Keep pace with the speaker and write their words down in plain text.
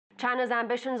China's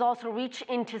ambitions also reach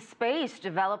into space.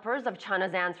 Developers of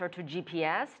China's answer to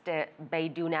GPS, the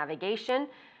Beidou Navigation,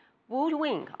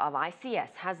 Ying of ICS,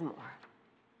 has more.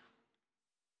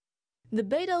 The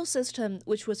Beidou system,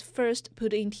 which was first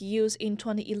put into use in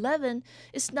 2011,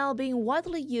 is now being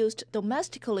widely used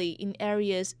domestically in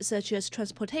areas such as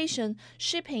transportation,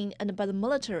 shipping, and by the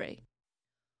military.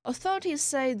 Authorities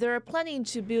say they are planning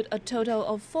to build a total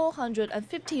of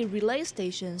 450 relay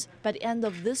stations by the end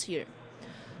of this year.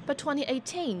 By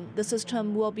 2018, the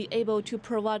system will be able to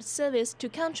provide service to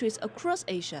countries across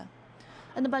Asia.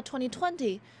 And by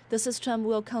 2020, the system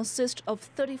will consist of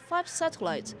 35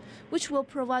 satellites, which will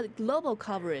provide global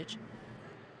coverage.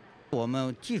 我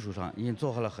们技术上已经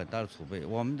做好了很大的储备，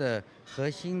我们的核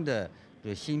心的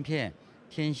芯片、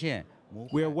天线。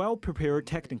We are well prepared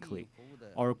technically.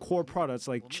 Our core products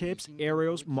like chips,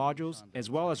 aerials, modules, as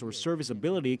well as our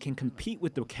serviceability can compete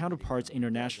with the counterparts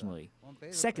internationally.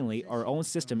 Secondly, our own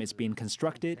system is being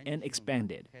constructed and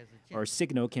expanded. Our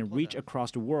signal can reach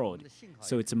across the world,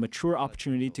 so it's a mature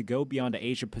opportunity to go beyond the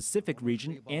Asia-Pacific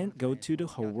region and go to the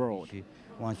whole world.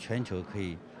 往全球可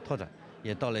以拓展，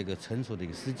也到了一个成熟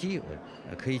的时机，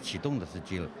可以启动的时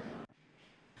机了。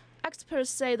 Experts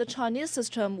say the Chinese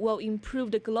system will improve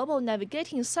the global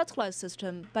navigating satellite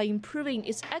system by improving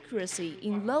its accuracy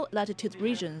in low-latitude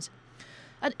regions.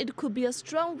 And it could be a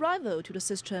strong rival to the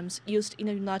systems used in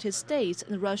the United States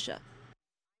and Russia.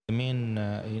 The main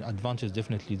advantage is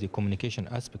definitely the communication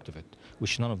aspect of it,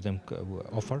 which none of them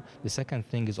offer. The second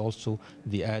thing is also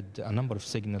they add a number of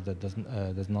signals that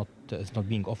is not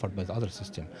being offered by the other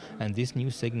system, and these new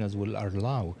signals will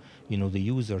allow the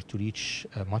user to reach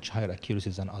much higher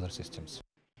accuracies than other systems.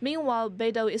 Meanwhile,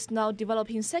 Beidou is now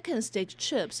developing second-stage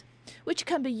chips, which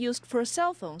can be used for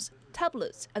cell phones,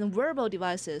 tablets, and wearable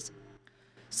devices.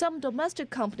 Some domestic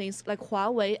companies like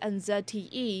Huawei and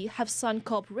ZTE have signed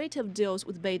cooperative deals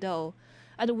with Beidou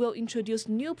and will introduce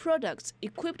new products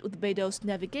equipped with Beidou's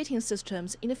navigating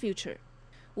systems in the future.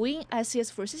 Ying,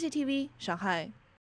 ICS for CCTV, Shanghai.